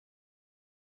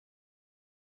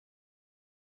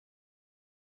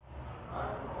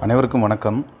அனைவருக்கும்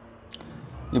வணக்கம்.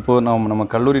 இப்போது நம்ம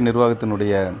கல்லூரி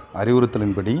நிர்வாகத்தினுடைய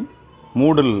அறிவுறுத்தலின்படி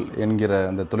மூடல் என்கிற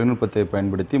அந்த தொழில்நுட்பத்தை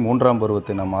பயன்படுத்தி 3ஆம்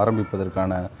பருவத்தை நாம்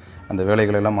ஆரம்பிப்பதற்கான அந்த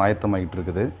வேலைகளெல்லாம் ஆயத்தமாகிட்டு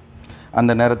இருக்குது.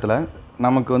 அந்த நேரத்தில்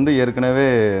நமக்கு ஏற்கனவே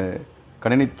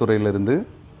கணினித்துறையிலிருந்து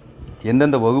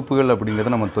எந்தெந்த வகுப்புகள்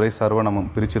அப்படிங்கிறத நம்ம துறை சார்பாக நம்ம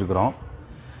பிரிச்சிருக்கிறோம்.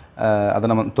 அதை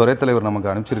நம்ம துறை தலைவர்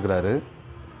நமக்கு அனுப்பிச்சிருக்கிறாரு.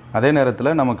 அதே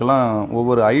நேரத்தில் நமக்கெல்லாம்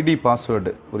ஒவ்வொரு ஐடி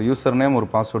பாஸ்வேர்டு, ஒரு யூசர் நேம், ஒரு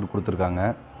பாஸ்வேர்டு கொடுத்துருக்காங்க.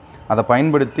 அதை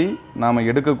பயன்படுத்தி நாம்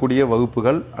எடுக்கக்கூடிய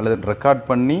வகுப்புகள் அல்லது ரெக்கார்ட்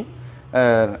பண்ணி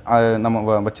நம்ம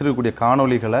வச்சிருக்கக்கூடிய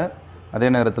காணொளிகளை, அதே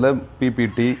நேரத்தில்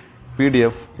பிபிடி,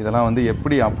 பிடிஎஃப் இதெல்லாம்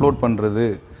எப்படி அப்லோட் பண்ணுறது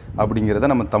அப்படிங்கிறத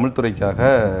நம்ம தமிழ் துறைக்காக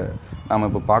நாம்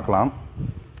இப்போ பார்க்கலாம்.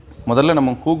 முதல்ல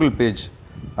நம்ம கூகுள் பேஜ்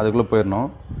அதுக்குள்ளே போயிடணும்.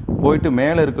 போயிட்டு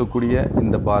மேலே இருக்கக்கூடிய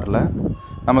இந்த பாரில்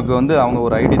நமக்கு அவங்க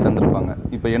ஒரு ஐடி தந்திருப்பாங்க.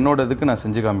 இப்போ என்னோட இதுக்கு நான்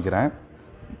செஞ்சு காமிக்கிறேன்.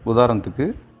 உதாரணத்துக்கு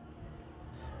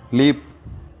leapshc.org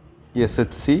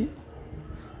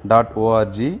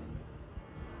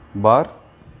பார்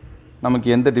நமக்கு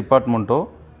எந்த டிபார்ட்மெண்ட்டோ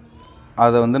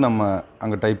அதை நம்ம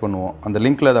அங்கே டைப் பண்ணுவோம். அந்த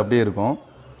லிங்க்கில் அது அப்படியே இருக்கும்.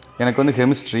 எனக்கு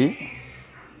கெமிஸ்ட்ரி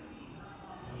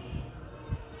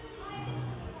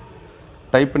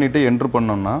டைப் பண்ணிவிட்டு என்ட்ரு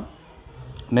பண்ணோம்னா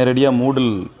நேரடியாக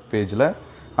மூடல் பேஜில்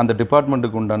அந்த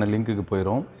டிபார்ட்மெண்ட்டுக்கு உண்டான லிங்க்குக்கு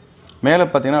போயிடும். மேலே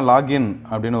பார்த்தீங்கன்னா லாகின்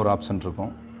அப்படின்னு ஒரு ஆப்ஷன்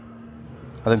இருக்கும்.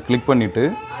 அதை கிளிக் பண்ணிவிட்டு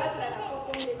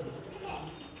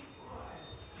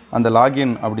அந்த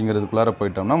லாகின் அப்படிங்கிறதுக்குள்ளார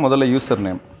போயிட்டோம்னா முதல்ல யூசர்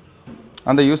நேம்,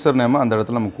 அந்த யூசர் நேமை அந்த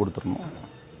இடத்துல நம்ம கொடுத்துடணும்.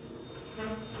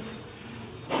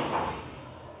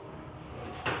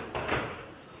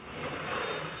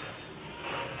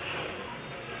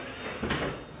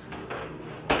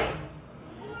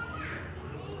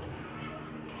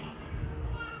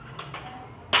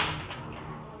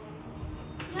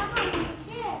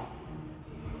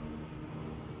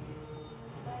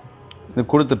 இது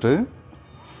கொடுத்துட்டு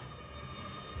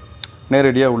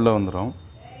நேரடியாக உள்ளே வந்துடும்.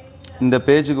 இந்த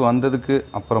பேஜுக்கு வந்ததுக்கு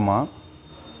அப்புறமா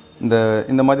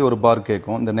இந்த மாதிரி ஒரு பார்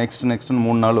கேட்கும். இந்த நெக்ஸ்ட்னு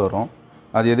 3 நாள் வரும்.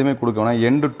 அது எதுவுமே கொடுக்கணும்.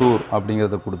 எண்டு டூர்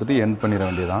அப்படிங்கிறத கொடுத்துட்டு எண்ட் பண்ணிட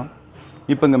வேண்டியதான்.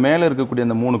 இப்போ இங்கே மேலே இருக்கக்கூடிய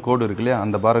அந்த 3 கோடு இருக்கு இல்லையா,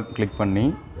 அந்த பாரை கிளிக் பண்ணி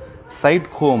சைட்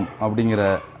ஹோம் அப்படிங்கிற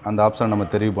அந்த ஆப்ஷனை நம்ம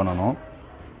தெரிவு பண்ணணும்.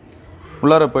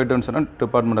 உள்ளார போய்ட்டோன்னு சொன்னால்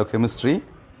டிபார்ட்மெண்ட் ஆஃப் கெமிஸ்ட்ரி.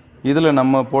 இதில்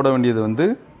நம்ம போட வேண்டியது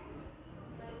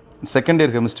செகண்ட்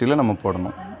இயர் கெமிஸ்ட்ரியில் நம்ம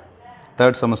போடணும்.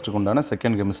 3rd செமஸ்டருக்கு உண்டான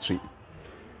செகண்ட் கெமிஸ்ட்ரி.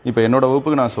 இப்போ என்னோடய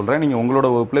வகுப்புக்கு நான் சொல்கிறேன். நீங்கள் உங்களோட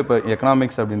வகுப்பில் இப்போ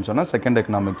எக்கனாமிக்ஸ் அப்படின்னு சொன்னால் செகண்ட்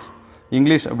எக்கனாமிக்ஸ்,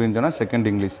 இங்கிலீஷ் அப்படின்னு சொன்னால் செகண்ட்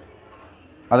இங்கிலீஷ்.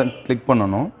 அதை கிளிக்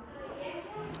பண்ணணும்.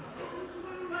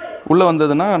 உள்ளே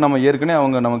வந்ததுன்னா நம்ம ஏற்கனவே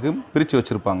அவங்க நமக்கு பிரித்து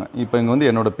வச்சுருப்பாங்க. இப்போ இங்கே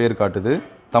என்னோடய பேர் காட்டுது.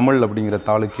 தமிழ் அப்படிங்கிற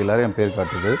தாளுக்கு எல்லாரும் என் பேர்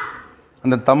காட்டுது.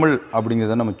 அந்த தமிழ்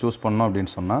அப்படிங்கிறத நம்ம சூஸ் பண்ணோம்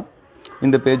அப்படின்னு சொன்னால்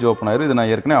இந்த பேஜ் ஓப்பன் ஆயிரும். இது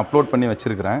நான் ஏற்கனவே அப்லோட் பண்ணி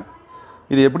வச்சுருக்கிறேன்.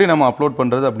 இது எப்படி நம்ம அப்லோட்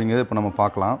பண்ணுறது அப்படிங்கிறத இப்போ நம்ம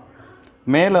பார்க்கலாம்.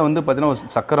 மேலே பார்த்திங்கன்னா ஒரு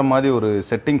சக்கரம் மாதிரி ஒரு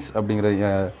செட்டிங்ஸ் அப்படிங்கிற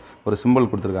ஒரு சிம்பிள்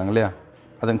கொடுத்துருக்காங்க இல்லையா,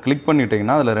 அதை கிளிக்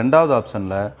பண்ணிட்டீங்கன்னா அதில் 2வது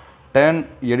ஆப்ஷனில் டர்ன்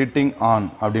எடிட்டிங் ஆன்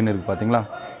அப்படின்னு இருக்குது பார்த்தீங்களா,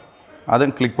 அதை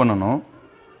கிளிக் பண்ணணும்.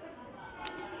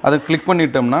 அதை கிளிக்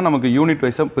பண்ணிட்டோம்னா நமக்கு யூனிட்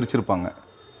வைஸாக பிரிச்சுருப்பாங்க.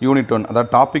 யூனிட் 1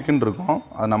 அதாவது டாப்பிக்குன்னு இருக்கும்.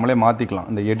 அதை நம்மளே மாற்றிக்கலாம்.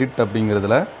 இந்த எடிட்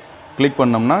அப்படிங்கிறதுல கிளிக்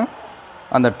பண்ணோம்னா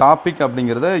அந்த டாபிக்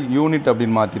அப்படிங்கிறத யூனிட்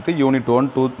அப்படின்னு மாற்றிட்டு யூனிட் 1,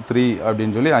 2, 3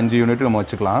 அப்படின்னு சொல்லி 5 யூனிட் நம்ம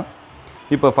வச்சுக்கலாம்.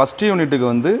 இப்போ ஃபஸ்ட்டு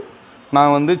யூனிட்டுக்கு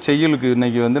நான் செய்யுளுக்கு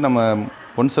இன்றைக்கி நம்ம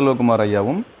பொன் செல்வகுமார்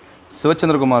ஐயாவும்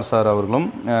சிவச்சந்திரகுமார் சார் அவர்களும்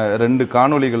 2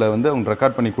 காணொலிகளை அவங்க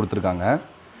ரெக்கார்ட் பண்ணி கொடுத்துருக்காங்க.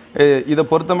 இதை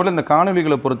பொறுத்தமட்டில் இந்த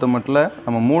காணொலிகளை பொறுத்தமட்டில்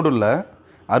நம்ம மூடில்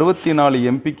 64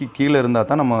 MBக்கு கீழே இருந்தால்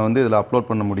தான் நம்ம இதில் அப்லோட்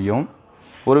பண்ண முடியும்.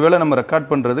 ஒருவேளை நம்ம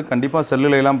ரெக்கார்ட் பண்ணுறது கண்டிப்பாக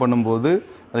செல்லுலாம் பண்ணும்போது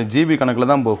அது ஜிபி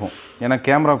கணக்கில் தான் போகும். ஏன்னா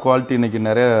கேமரா குவாலிட்டி இன்றைக்கி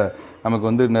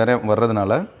நமக்கு நிறைய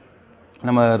வர்றதுனால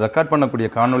நம்ம ரெக்கார்ட் பண்ணக்கூடிய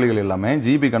காணொலிகள் எல்லாமே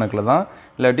ஜிபி கணக்கில் தான்,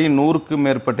 இல்லாட்டி 100க்கு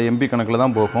மேற்பட்ட MB கணக்கில்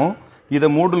தான் போகும். இதை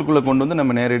மூடலுக்குள்ளே கொண்டு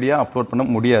நம்ம நேரடியாக அப்லோட் பண்ண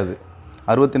முடியாது.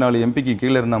 64 MBக்கு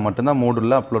கீழே இருந்தால் மட்டும்தான்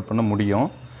மூடலில் அப்லோட் பண்ண முடியும்.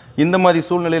 இந்த மாதிரி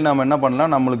சூழ்நிலையில் நம்ம என்ன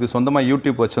பண்ணலாம், நம்மளுக்கு சொந்தமாக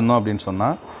யூடியூப் வச்சுருந்தோம் அப்படின்னு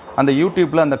சொன்னால் அந்த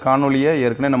யூடியூப்பில் அந்த காணொலியை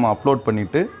ஏற்கனவே நம்ம அப்லோட்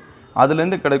பண்ணிவிட்டு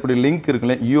அதுலேருந்து கிடைக்கக்கூடிய லிங்க்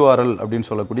இருக்குல்ல, URL அப்படின்னு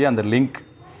சொல்லக்கூடிய அந்த லிங்க்,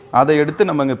 அதை எடுத்து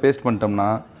நம்ம இங்கே பேஸ்ட் பண்ணிட்டோம்னா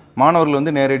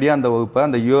மாணவர்கள் நேரடியாக அந்த வகுப்பை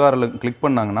அந்த URL கிளிக்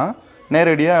பண்ணாங்கன்னா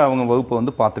நேரடியாக அவங்க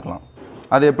வகுப்பை பார்த்துக்கலாம்.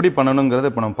 அதை எப்படி பண்ணணுங்கிறத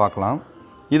இப்போ நம்ம பார்க்கலாம்.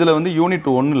 இதில் யூனிட்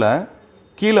 1ல்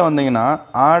கீழே வந்தீங்கன்னா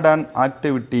ஆட் அண்ட்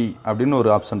ஆக்டிவிட்டி அப்படின்னு ஒரு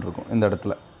ஆப்ஷன் இருக்கும். இந்த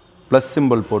இடத்துல ப்ளஸ்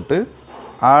சிம்பிள் போட்டு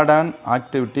add and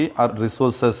activity R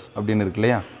resources அப்படின்னு இருக்கு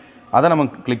இல்லையா, அதை நம்ம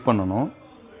கிளிக் பண்ணணும்.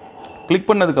 கிளிக்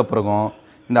பண்ணதுக்கப்புறம்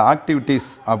இந்த ஆக்டிவிட்டீஸ்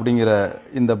அப்படிங்கிற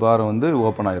இந்த பார்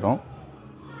ஓப்பன் ஆயிரும்.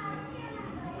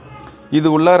 இது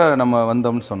உள்ளார நம்ம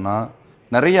வந்தோம்னு சொன்னால்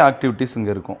நிறைய ஆக்டிவிட்டீஸ்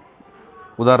இங்கே இருக்கும்.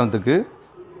 உதாரணத்துக்கு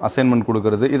அசைன்மெண்ட்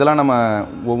கொடுக்கறது, இதெல்லாம் நம்ம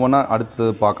ஒவ்வொன்றா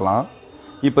அடுத்தது பார்க்கலாம்.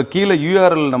 இப்போ கீழே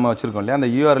URL நம்ம வச்சுருக்கோம் இல்லையா, அந்த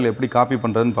URL எப்படி காப்பி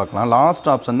பண்ணுறதுன்னு பார்க்கலாம். லாஸ்ட்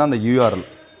ஆப்ஷன் தான் அந்த URL.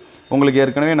 உங்களுக்கு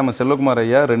ஏற்கனவே நம்ம செல்வகுமார்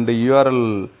ஐயா 2 URL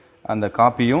அந்த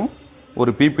காப்பியும்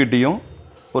ஒரு பிபிடியும்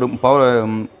ஒரு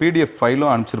பிடிஎஃப்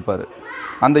ஃபைலும் அனுப்பிச்சிருப்பார்.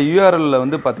 அந்த URLல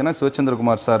வந்து பார்த்தீங்கன்னா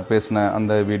சிவச்சந்திரகுமார் சார் பேசின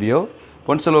அந்த வீடியோ,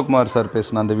 பொன் செல்வகுமார் சார்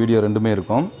பேசின அந்த வீடியோ 2மே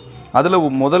இருக்கும். அதில்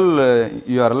முதல்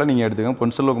URL நீங்கள் எடுத்துக்கோங்க.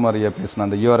 பொன் செல்வகுமார் ஐயா பேசின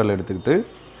அந்த URL எடுத்துக்கிட்டு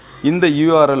இந்த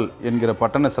URL என்கிற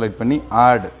பட்டனை செலக்ட் பண்ணி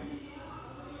ஆட்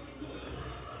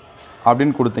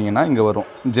அப்படின்னு கொடுத்தீங்கன்னா இங்கே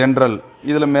வரும் ஜென்ரல்.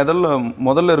 இதில்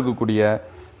முதல்ல இருக்கக்கூடிய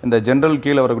இந்த ஜென்ரல்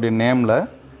கீழே வரக்கூடிய நேமில்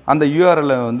அந்த URL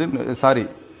வந்து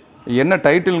என்ன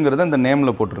டைட்டிலுங்கிறத இந்த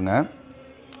நேமில் போட்டுருங்க.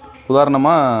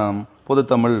 உதாரணமாக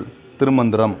பொதுத்தமிழ்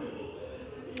திருமந்திரம்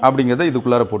அப்படிங்கிறத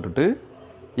இதுக்குள்ளார போட்டுட்டு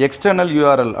எக்ஸ்டர்னல்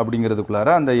URL அப்படிங்கிறதுக்குள்ளார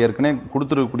அந்த ஏற்கனவே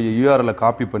கொடுத்துருக்கக்கூடிய URL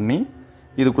காப்பி பண்ணி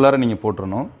இதுக்குள்ளார நீங்கள்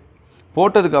போட்டுறணும்.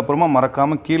 போட்டதுக்கு அப்புறமா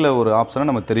மறக்காமல் கீழே ஒரு ஆப்ஷனை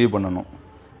நம்ம தெரிவு பண்ணணும்.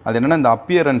 அது என்னென்னா இந்த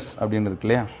அப்பியரன்ஸ் அப்படின்னு இருக்கு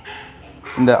இல்லையா,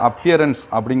 இந்த அப்பியரன்ஸ்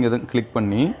அப்படிங்கிறத கிளிக்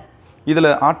பண்ணி இதில்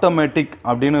ஆட்டோமேட்டிக்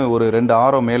அப்படின்னு ஒரு 2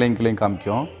 ஆரோ மேலையும் கீழையும்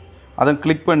காமிக்கும். அதை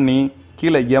கிளிக் பண்ணி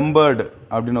கீழே எம்பர்டு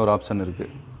அப்படின்னு ஒரு ஆப்ஷன்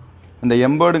இருக்குது. இந்த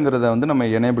எம்பர்டுங்கிறத வந்து நம்ம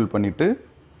எனேபிள் பண்ணிவிட்டு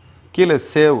கீழே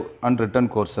சேவ் அண்ட்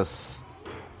ரிட்டர்ன் கோர்சஸ்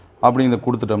அப்படிங்கிறத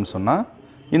கொடுத்துட்டோம்னு சொன்னால்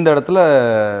இந்த இடத்துல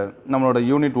நம்மளோட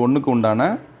யூனிட் 1க்கு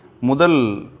உண்டான முதல்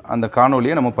அந்த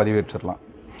காணொலியை நம்ம பதிவேற்றிடலாம்.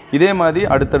 இதே மாதிரி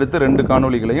அடுத்தடுத்து 2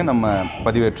 காணொலிகளையும் நம்ம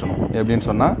பதிவேற்றணும். எப்படின்னு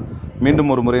சொன்னால்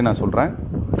மீண்டும் ஒரு முறை நான் சொல்கிறேன்.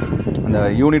 அந்த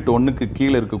யூனிட் 1க்கு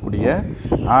கீழே இருக்கக்கூடிய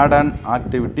ஆட் அண்ட்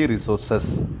ஆக்டிவிட்டி ரிசோர்ஸஸ்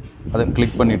அதை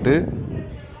கிளிக் பண்ணிவிட்டு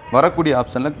வரக்கூடிய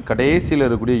ஆப்ஷனில் கடைசியில்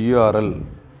இருக்கக்கூடிய URL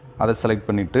அதை செலக்ட்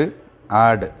பண்ணிவிட்டு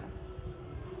ஆட்,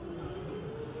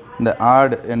 இந்த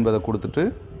ஆட் என்பதை கொடுத்துட்டு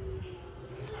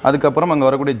அதுக்கப்புறம் அங்கே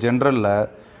வரக்கூடிய ஜென்ரலில்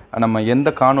நம்ம எந்த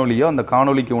காணொலியோ அந்த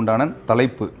காணொலிக்கு உண்டான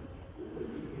தலைப்பு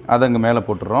அதை அங்கே மேலே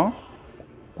போட்டுறோம்.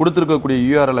 கொடுத்துருக்கக்கூடிய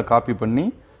URL காப்பி பண்ணி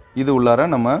இது உள்ளார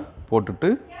நம்ம போட்டுட்டு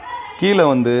கீழே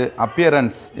வந்து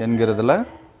அப்பியரன்ஸ் என்கிறதுல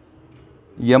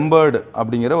எம்பர்டு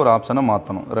அப்படிங்கிற ஒரு ஆப்ஷனை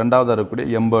மாற்றணும். 2வது இருக்கக்கூடிய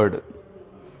எம்பர்டு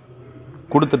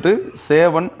கொடுத்துட்டு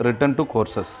save and return to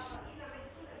courses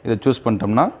இதை சூஸ்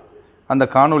பண்ணிட்டோம்னா அந்த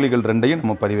காணொலிகள் 2ஐயும்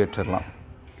நம்ம பதிவேற்றிடலாம்.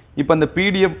 இப்போ அந்த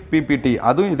PDF PPT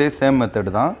அதுவும் இதே சேம்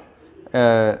மெத்தடு தான்.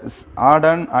 ஆட்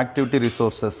அண்ட் ஆக்டிவிட்டி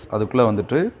ரிசோர்ஸஸ் அதுக்குள்ளே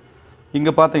வந்துட்டு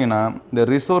இங்கே பார்த்தீங்கன்னா இந்த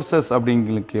ரிசோர்ஸஸ்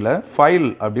அப்படிங்கிற கீழே ஃபைல்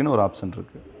அப்படின்னு ஒரு ஆப்ஷன்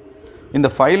இருக்குது. இந்த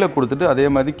ஃபைலை கொடுத்துட்டு அதே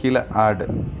மாதிரி கீழே ஆட்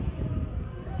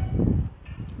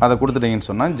அதை கொடுத்துட்டீங்கன்னு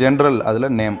சொன்னால் ஜென்ரல்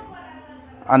அதில் நேம்,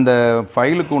 அந்த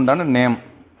ஃபைலுக்கு உண்டான நேம்.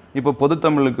 இப்போ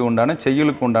பொதுத்தமிழுக்கு உண்டான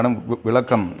செய்யுளுக்கு உண்டான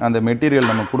விளக்கம் அந்த மெட்டீரியல்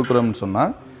நம்ம கொடுக்குறோம்னு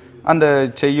சொன்னால் அந்த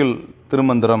செய்யுள்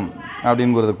திருமந்திரம்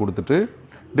அப்படிங்கிறத கொடுத்துட்டு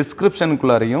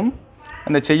டிஸ்கிரிப்ஷனுக்குள்ளாரையும்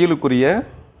அந்த செய்யுளுக்குரிய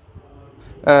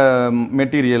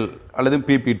மெட்டீரியல் அல்லது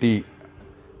பிபிடி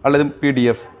அல்லது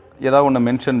PDF ஏதாவது ஒன்று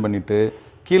மென்ஷன் பண்ணிவிட்டு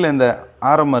கீழே இந்த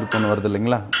ஆரமார்க் ஒன்று வருது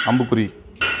இல்லைங்களா, அம்புக்குறி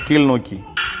கீழ் நோக்கி,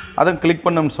 அதை கிளிக்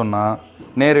பண்ணோம்னு சொன்னால்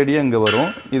நேரடியாக இங்கே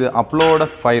வரும். இது அப்லோட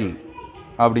ஃபைல்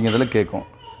அப்படிங்கிறதுல கேட்கும்.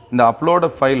 இந்த அப்லோட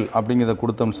ஃபைல் அப்படிங்கிறத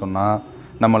கொடுத்தோம்னு சொன்னால்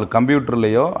நம்மளுக்கு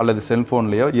கம்ப்யூட்டர்லேயோ அல்லது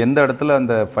செல்ஃபோன்லேயோ எந்த இடத்துல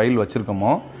அந்த ஃபைல்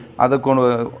வச்சுருக்கோமோ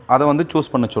அதை வந்து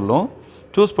சூஸ் பண்ண சொல்லும்.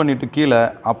 சூஸ் பண்ணிவிட்டு கீழே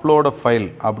அப்லோட ஃபைல்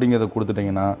அப்படிங்கிறத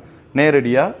கொடுத்துட்டிங்கன்னா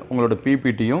நேரடியாக உங்களோட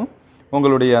பிபிடியும்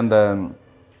உங்களுடைய அந்த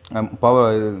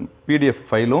PDF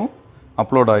ஃபைலும்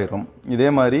அப்லோட் ஆகிரும். இதே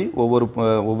மாதிரி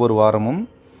ஒவ்வொரு வாரமும்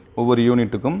ஒவ்வொரு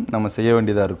யூனிட்டுக்கும் நம்ம செய்ய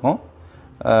வேண்டியதாக இருக்கும்.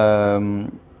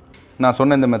 நான்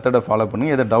சொன்ன இந்த மெத்தடை ஃபாலோ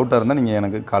பண்ணுங்கள். எதாவது டவுட்டாக இருந்தால் நீங்கள்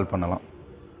எனக்கு கால் பண்ணலாம்.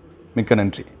 மிக்க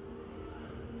நன்றி.